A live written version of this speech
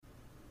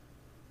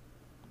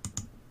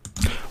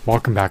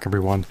Welcome back,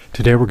 everyone.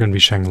 Today we're going to be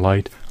shedding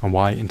light on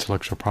why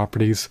intellectual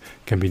properties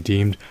can be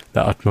deemed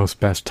the utmost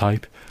best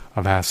type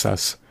of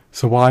assets.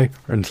 So why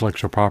are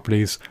intellectual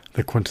properties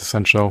the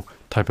quintessential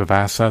type of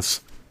assets?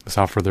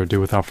 Without further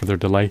ado, without further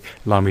delay,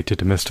 allow me to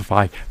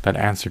demystify that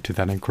answer to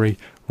that inquiry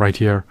right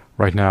here,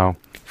 right now.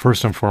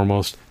 First and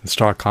foremost, in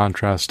stark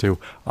contrast to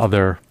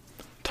other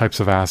types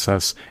of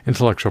assets,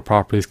 intellectual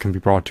properties can be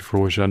brought to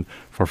fruition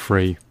for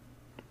free.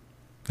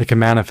 They can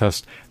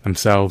manifest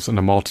themselves in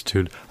a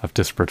multitude of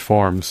disparate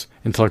forms.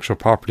 Intellectual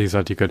properties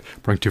that you could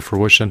bring to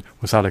fruition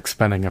without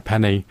expending a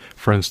penny,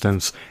 for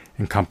instance,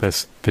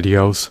 encompass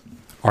videos,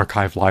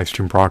 archived live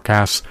stream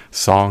broadcasts,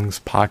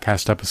 songs,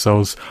 podcast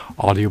episodes,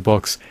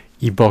 audiobooks,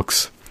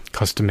 ebooks,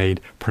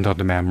 custom-made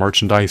print-on-demand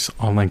merchandise,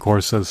 online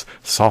courses,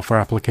 software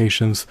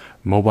applications,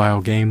 mobile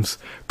games,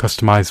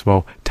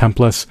 customizable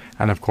templates,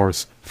 and of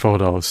course,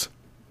 photos.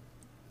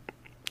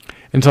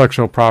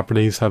 Intellectual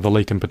properties have the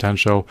latent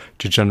potential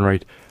to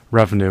generate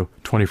revenue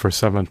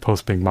 24/7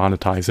 post being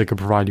monetized. They could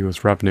provide you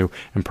with revenue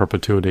in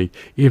perpetuity.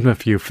 Even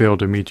if you fail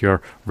to meet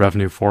your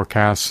revenue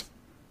forecasts,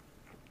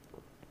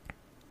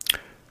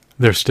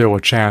 there's still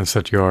a chance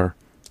that your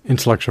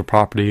intellectual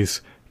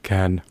properties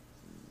can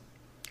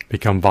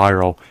become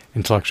viral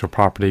intellectual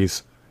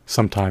properties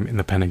sometime in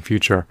the pending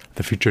future.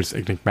 The future is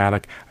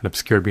enigmatic and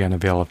obscure beyond a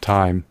veil of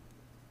time.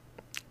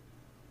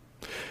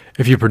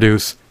 If you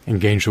produce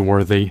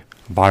engagement-worthy,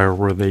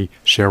 viral-worthy,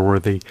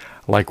 share-worthy,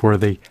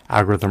 like-worthy,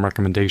 algorithm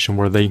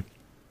recommendation-worthy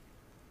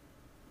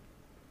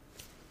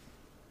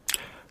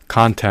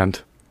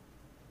content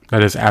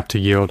that is apt to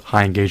yield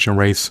high engagement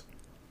rates,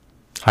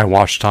 high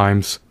watch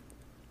times,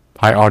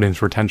 high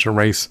audience retention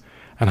rates,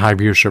 and high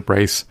viewership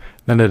rates,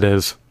 then it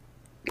is,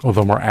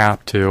 although more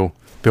apt to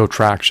build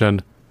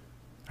traction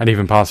and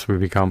even possibly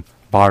become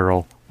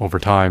viral over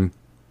time.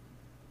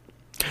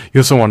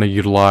 You also want to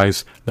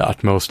utilize the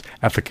utmost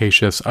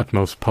efficacious,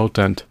 utmost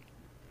potent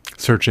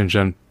search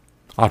engine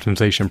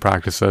optimization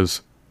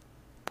practices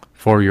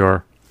for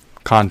your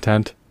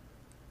content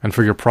and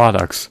for your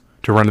products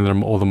to render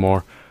them all the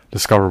more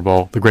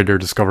discoverable. The greater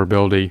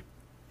discoverability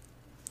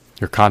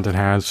your content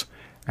has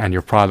and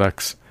your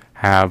products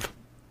have,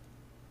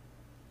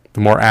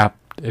 the more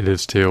apt it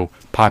is to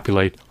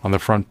populate on the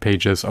front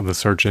pages of the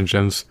search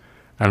engines,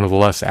 and the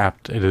less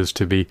apt it is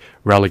to be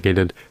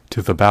relegated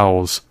to the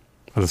bowels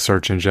of the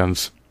search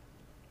engines.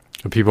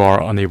 If people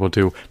are unable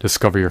to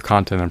discover your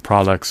content and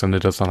products, and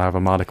it does not have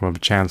a modicum of a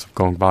chance of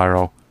going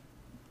viral.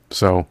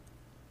 So,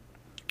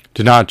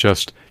 do not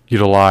just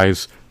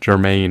utilize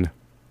germane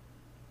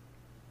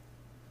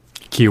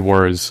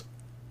keywords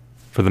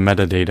for the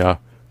metadata,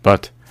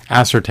 but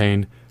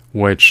ascertain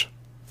which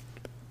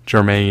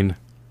germane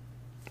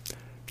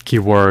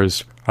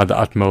keywords are the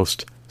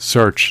utmost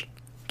search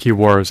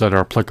keywords that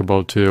are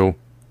applicable to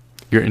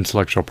your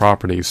intellectual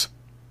properties.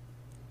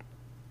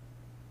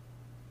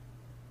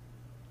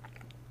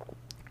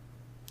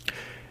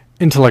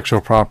 Intellectual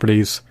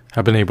properties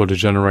have been able to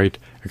generate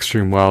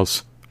extreme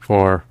wealth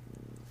for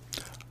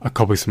a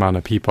copious amount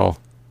of people.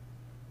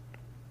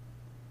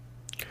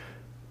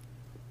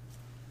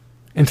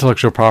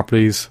 Intellectual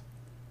properties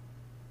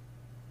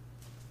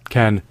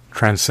can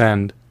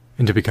transcend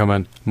into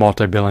becoming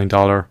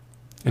multi-billion-dollar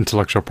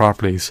intellectual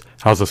properties.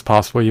 How is this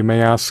possible, you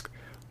may ask?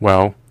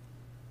 Well,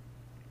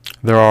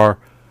 there are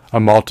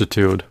a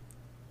multitude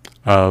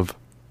of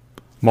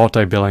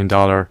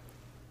multi-billion-dollar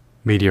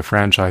media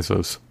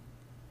franchises,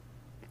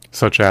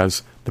 such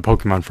as the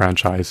Pokemon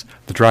franchise,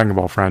 the Dragon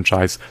Ball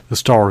franchise, the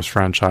Star Wars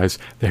franchise,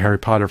 the Harry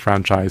Potter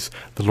franchise,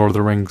 the Lord of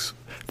the Rings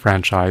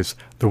franchise,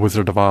 the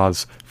Wizard of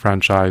Oz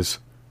franchise,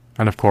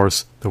 and of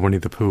course, the Winnie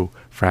the Pooh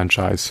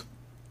franchise.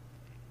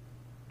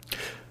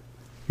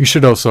 You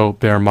should also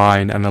bear in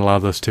mind and allow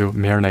this to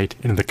marinate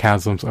in the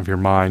chasms of your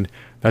mind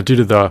that due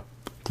to the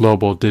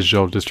global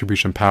digital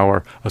distribution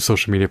power of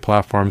social media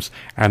platforms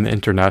and the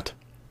internet,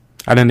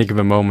 at any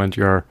given moment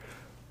your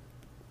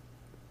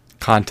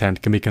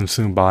content can be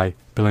consumed by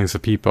billions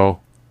of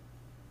people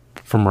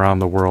from around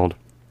the world.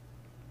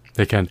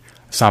 They can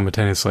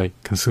simultaneously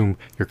consume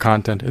your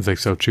content if they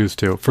so choose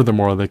to.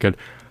 Furthermore, they could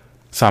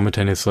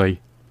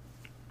simultaneously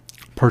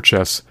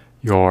purchase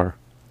your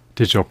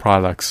digital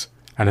products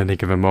at any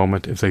given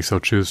moment if they so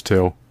choose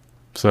to.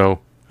 So,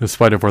 in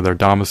spite of where they're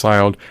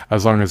domiciled,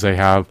 as long as they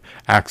have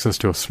access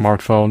to a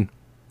smartphone,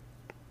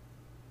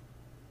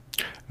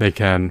 they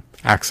can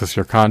access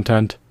your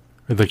content,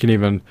 or they can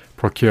even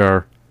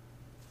procure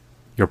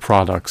your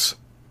products.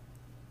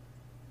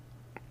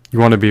 You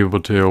want to be able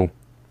to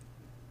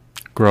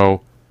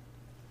grow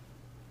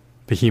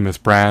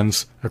behemoth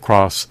brands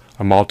across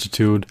a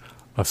multitude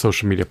of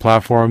social media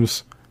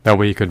platforms. That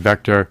way you could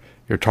vector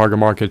your target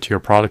market to your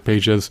product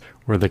pages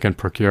where they can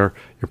procure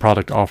your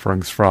product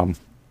offerings from.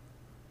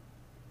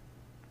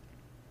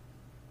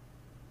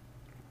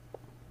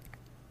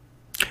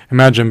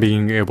 Imagine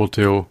being able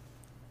to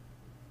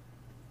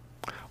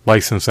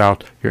license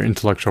out your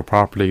intellectual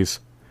properties.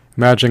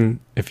 Imagine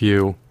if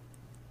you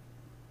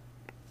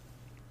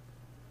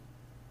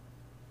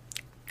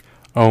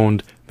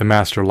owned the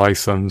master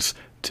license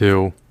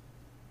to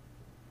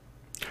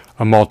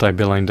a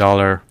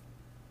multi-billion-dollar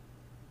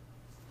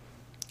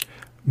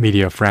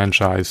media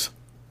franchise.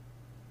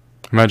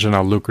 Imagine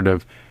how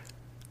lucrative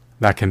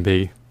that can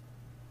be.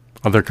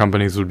 Other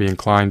companies would be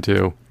inclined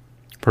to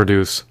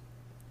produce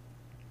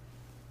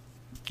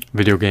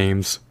video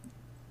games,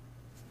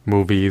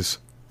 movies,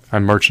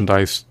 and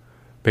merchandise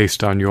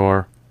based on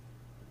your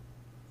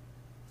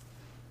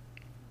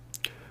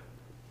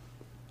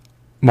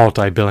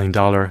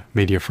multi-billion-dollar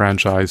media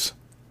franchise.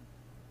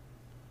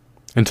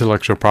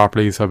 Intellectual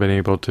properties have been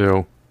able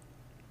to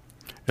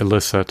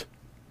elicit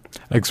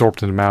an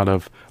exorbitant amount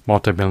of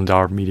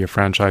multi-billion-dollar media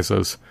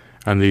franchises,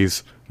 and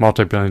these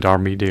multi-billion-dollar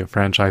media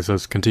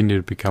franchises continue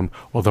to become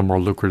all the more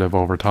lucrative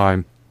over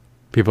time.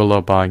 People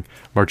love buying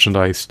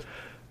merchandise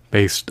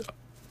based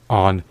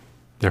on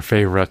their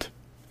favorite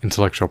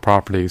intellectual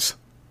properties.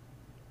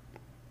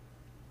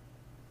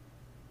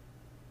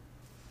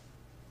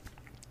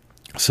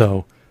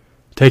 So,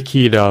 take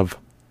heed of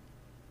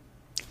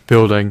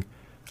building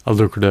a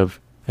lucrative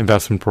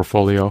investment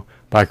portfolio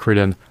by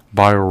creating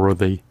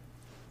buyer-worthy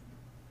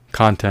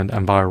content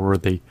and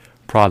buyer-worthy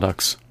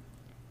products.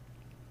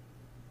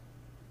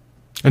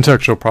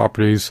 Intellectual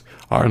properties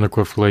are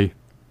unequivocally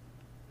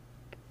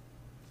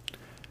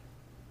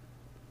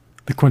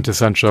the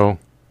quintessential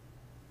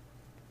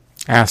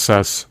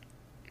assets,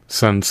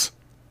 since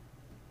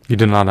you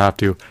do not have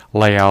to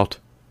lay out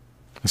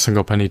a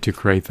single penny to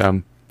create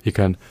them. You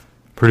can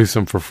produce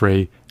them for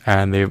free,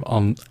 and they've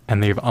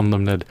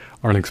unlimited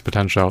earnings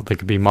potential. They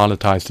can be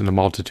monetized in a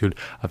multitude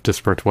of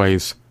disparate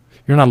ways.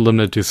 You're not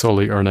limited to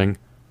solely earning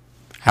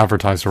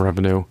advertiser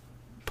revenue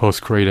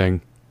post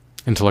creating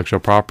intellectual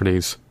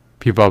properties.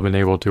 People have been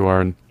able to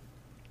earn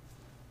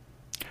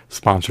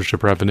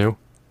sponsorship revenue,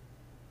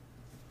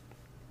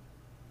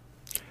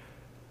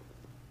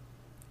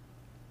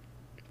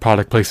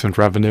 product placement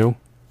revenue,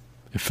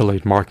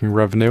 affiliate marketing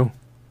revenue,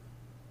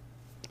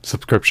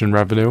 subscription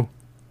revenue,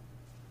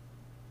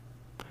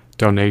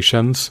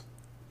 donations,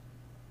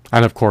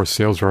 and of course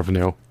sales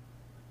revenue.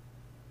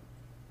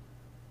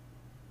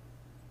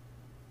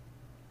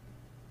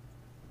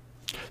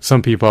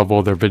 Some people have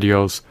all their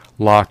videos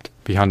locked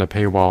behind a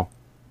paywall.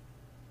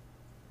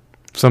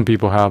 Some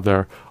people have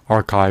their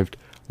archived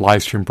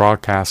live stream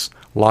broadcasts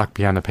locked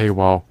behind a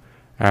paywall,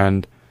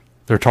 and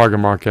their target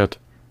market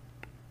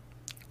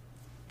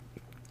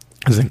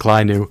is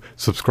inclined to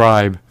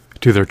subscribe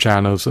to their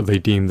channels if they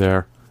deem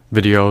their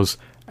videos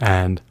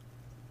and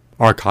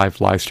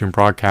archived live stream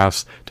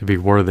broadcasts to be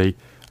worthy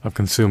of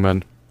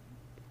consuming.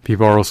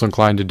 People are also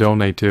inclined to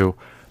donate to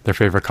their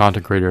favorite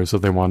content creators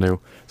if they want to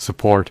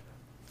support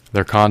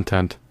their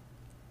content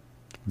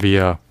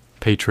via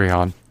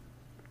Patreon.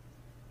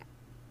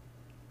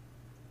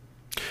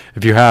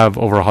 If you have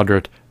over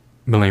 100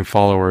 million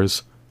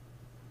followers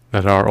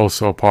that are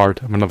also a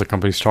part of another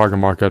company's target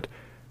market,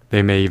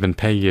 they may even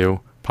pay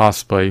you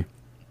possibly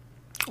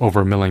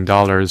over $1 million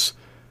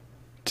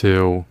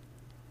to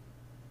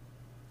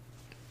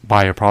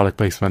buy a product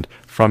placement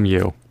from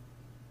you.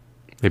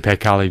 They pay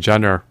Kylie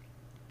Jenner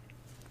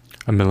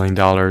 $1 million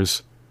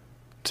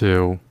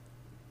to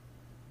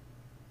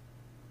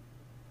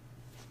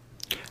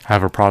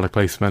have a product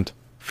placement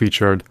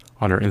featured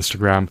on her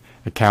Instagram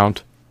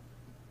account.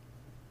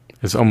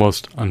 Is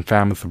almost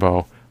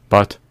unfathomable,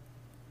 but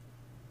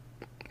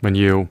when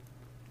you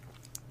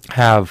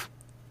have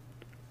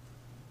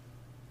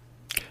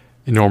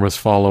enormous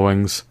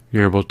followings,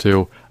 you're able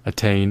to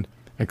attain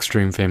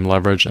extreme fame,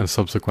 leverage, and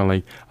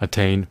subsequently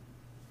attain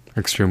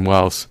extreme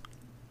wealth,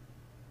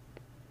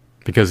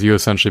 because you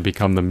essentially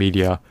become the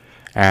media.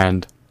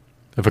 And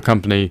if a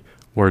company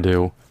were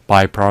to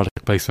buy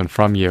product placement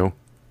from you,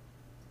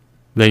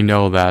 they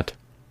know that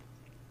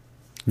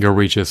your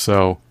reach is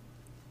so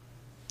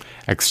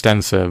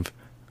extensive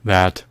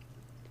that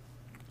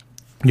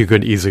you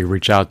could easily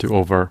reach out to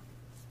over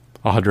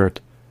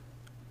 100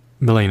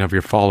 million of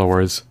your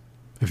followers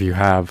if you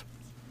have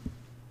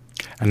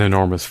an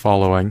enormous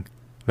following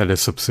that is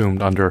subsumed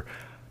under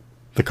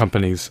the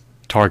company's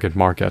target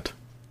market.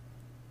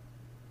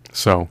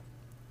 So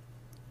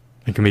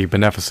it can be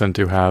beneficent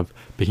to have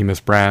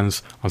behemoth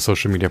brands on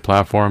social media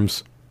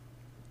platforms.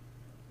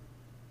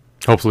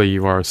 Hopefully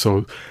you are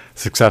so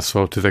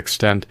successful to the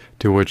extent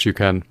to which you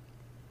can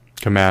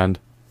command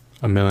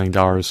 $1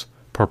 million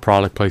per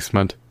product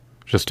placement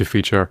just to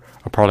feature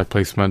a product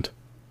placement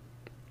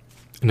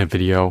in a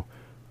video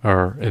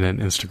or in an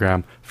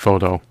Instagram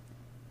photo.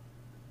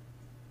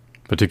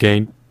 But to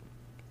gain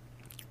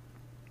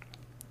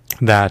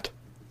that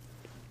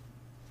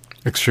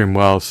extreme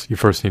wealth, you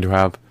first need to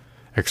have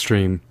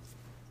extreme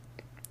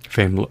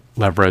fame,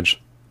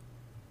 leverage.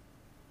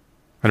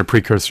 And a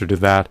precursor to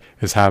that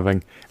is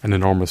having an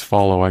enormous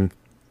following,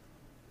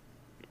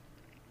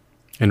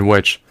 in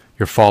which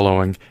your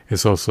following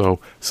is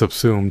also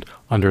subsumed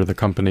under the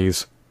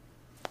company's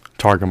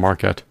target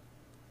market.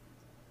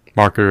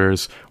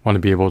 Marketers want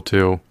to be able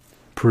to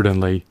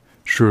prudently,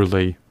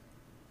 shrewdly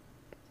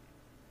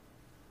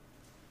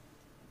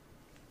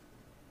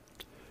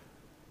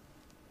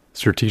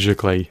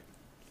strategically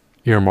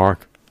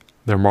earmark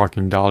their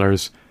marketing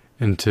dollars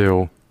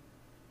into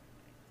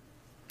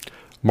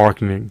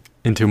marketing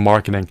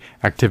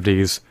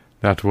activities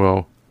that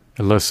will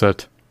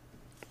elicit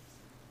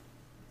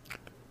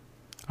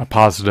a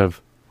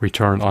positive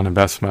return on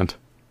investment.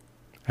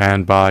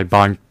 And by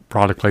buying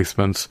product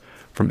placements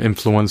from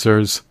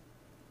influencers,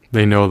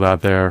 they know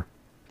that their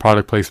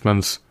product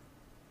placements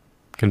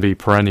can be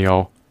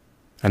perennial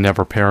and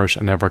never perish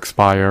and never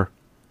expire.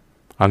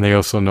 And they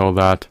also know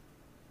that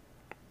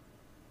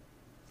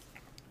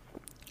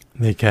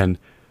they can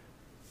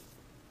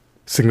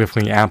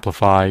significantly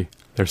amplify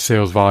their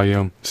sales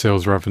volume,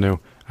 sales revenue,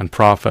 and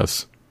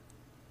profits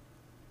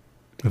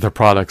if their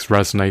products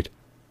resonate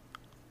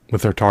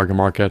with their target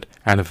market,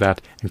 and if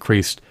that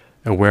increased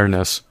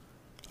awareness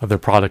of their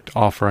product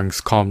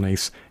offerings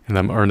culminates in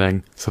them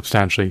earning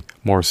substantially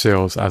more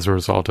sales as a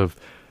result of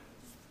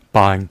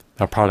buying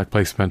that product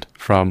placement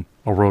from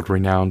a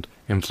world-renowned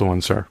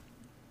influencer.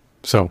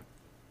 So,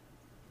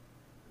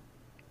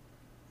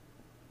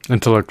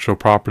 intellectual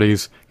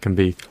properties can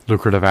be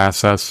lucrative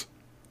assets,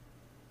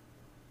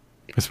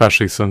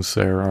 especially since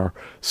there are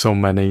so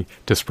many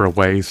disparate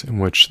ways in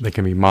which they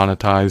can be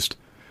monetized,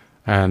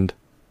 and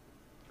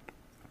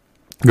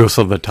you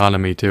also have the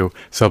autonomy to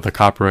sell the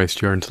copyrights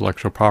to your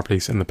intellectual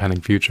properties in the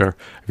pending future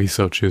if you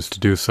so choose to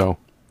do so.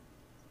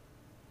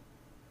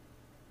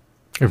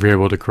 If you're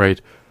able to create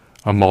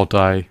a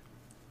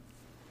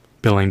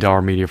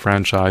multi-billion-dollar media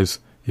franchise,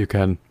 you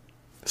can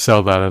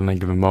sell that at any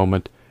given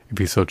moment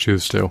if you so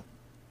choose to.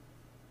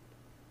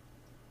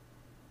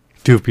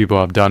 Few people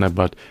have done it,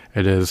 but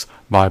it is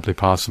viably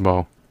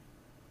possible.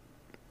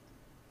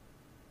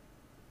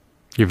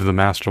 Give the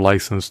master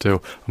license to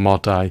a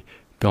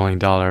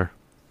multi-billion-dollar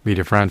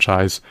media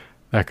franchise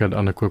that could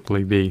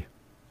unequivocally be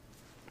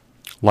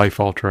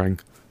life-altering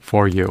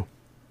for you.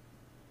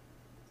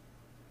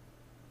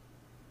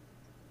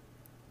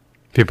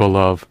 People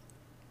love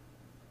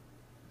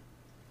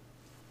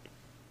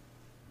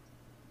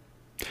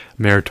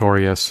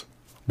meritorious,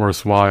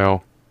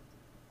 worthwhile,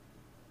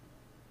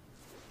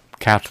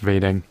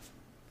 captivating,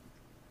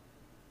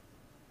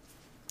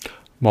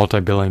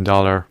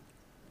 multi-billion-dollar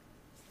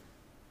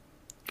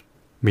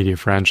media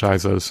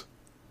franchises,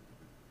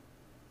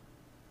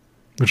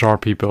 which are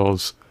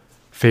people's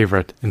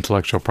favorite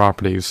intellectual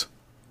properties.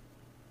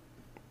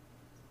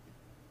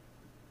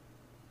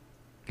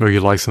 Will you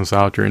license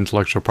out your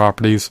intellectual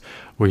properties?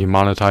 Will you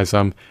monetize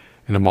them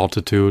in a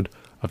multitude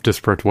of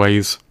disparate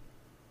ways?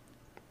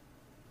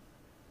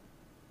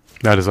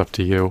 That is up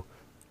to you.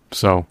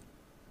 So,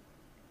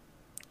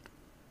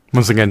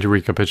 once again, to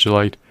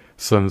recapitulate,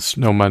 since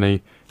no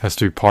money has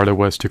to be parted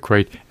with to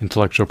create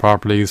intellectual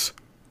properties,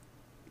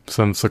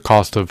 since the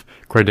cost of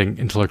creating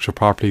intellectual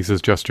properties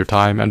is just your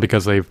time, and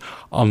because they've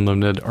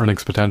unlimited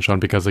earnings potential,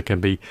 and because they can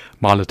be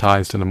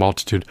monetized in a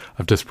multitude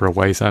of disparate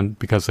ways, and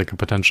because they can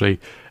potentially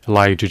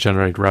allow you to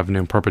generate revenue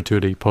in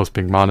perpetuity post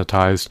being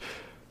monetized,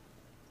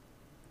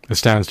 it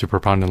stands to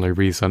preponderantly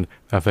reason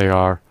that they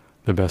are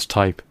the best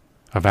type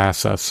of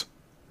assets,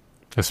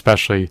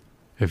 especially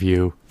if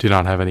you do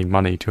not have any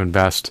money to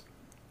invest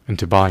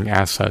into buying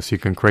assets. You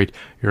can create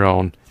your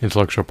own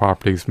intellectual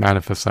properties,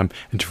 manifest them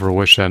into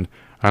fruition,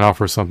 and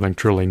offer something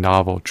truly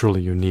novel, truly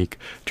unique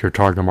to your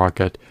target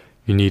market.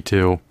 You need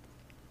to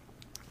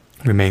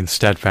remain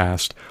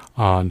steadfast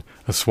on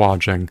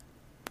assuaging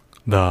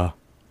the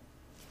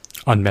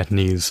unmet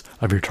needs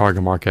of your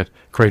target market,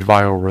 create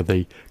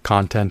viral-worthy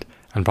content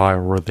and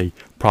viral-worthy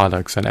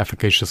products, and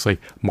efficaciously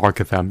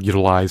market them.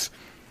 Utilize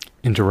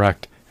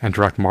indirect and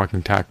direct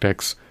marketing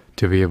tactics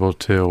to be able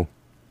to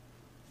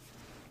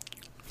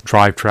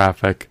drive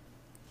traffic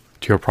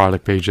to your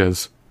product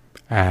pages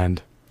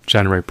and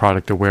generate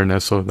product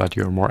awareness so that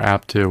you're more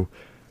apt to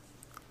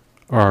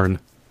earn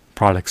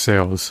product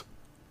sales.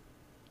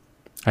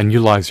 And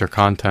utilize your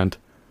content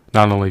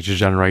not only to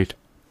generate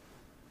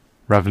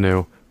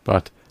revenue,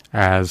 but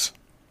as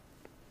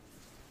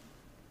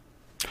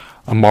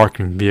a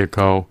marketing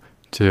vehicle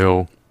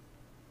to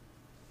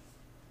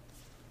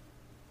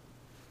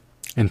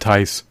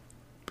entice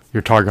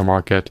your target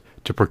market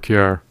to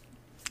procure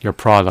your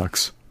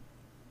products.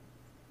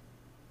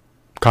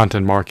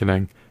 Content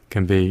marketing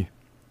can be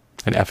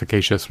an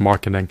efficacious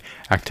marketing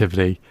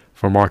activity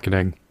for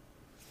marketing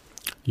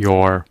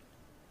your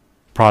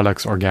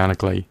products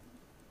organically.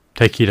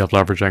 Take heed of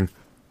leveraging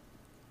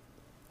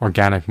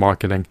organic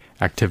marketing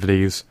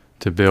activities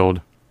to build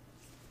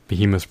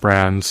behemoth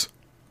brands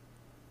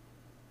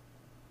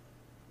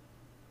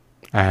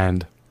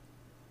and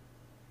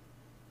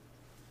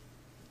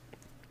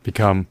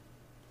become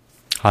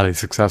highly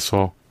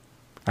successful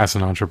as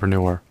an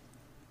entrepreneur.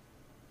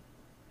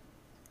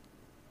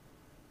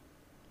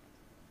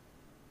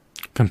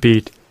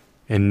 Compete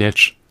in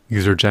niche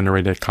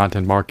user-generated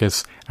content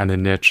markets and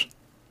in niche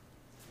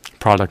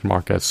product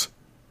markets.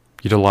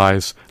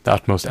 Utilize the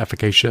utmost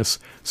efficacious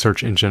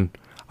search engine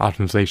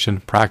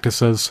optimization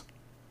practices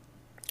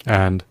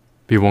and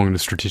be willing to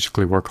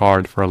strategically work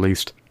hard for at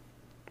least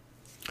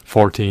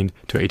 14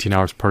 to 18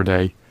 hours per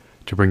day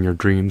to bring your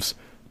dreams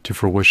to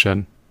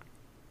fruition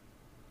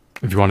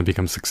if you want to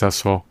become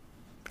successful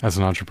as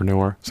an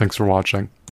entrepreneur. Thanks for watching.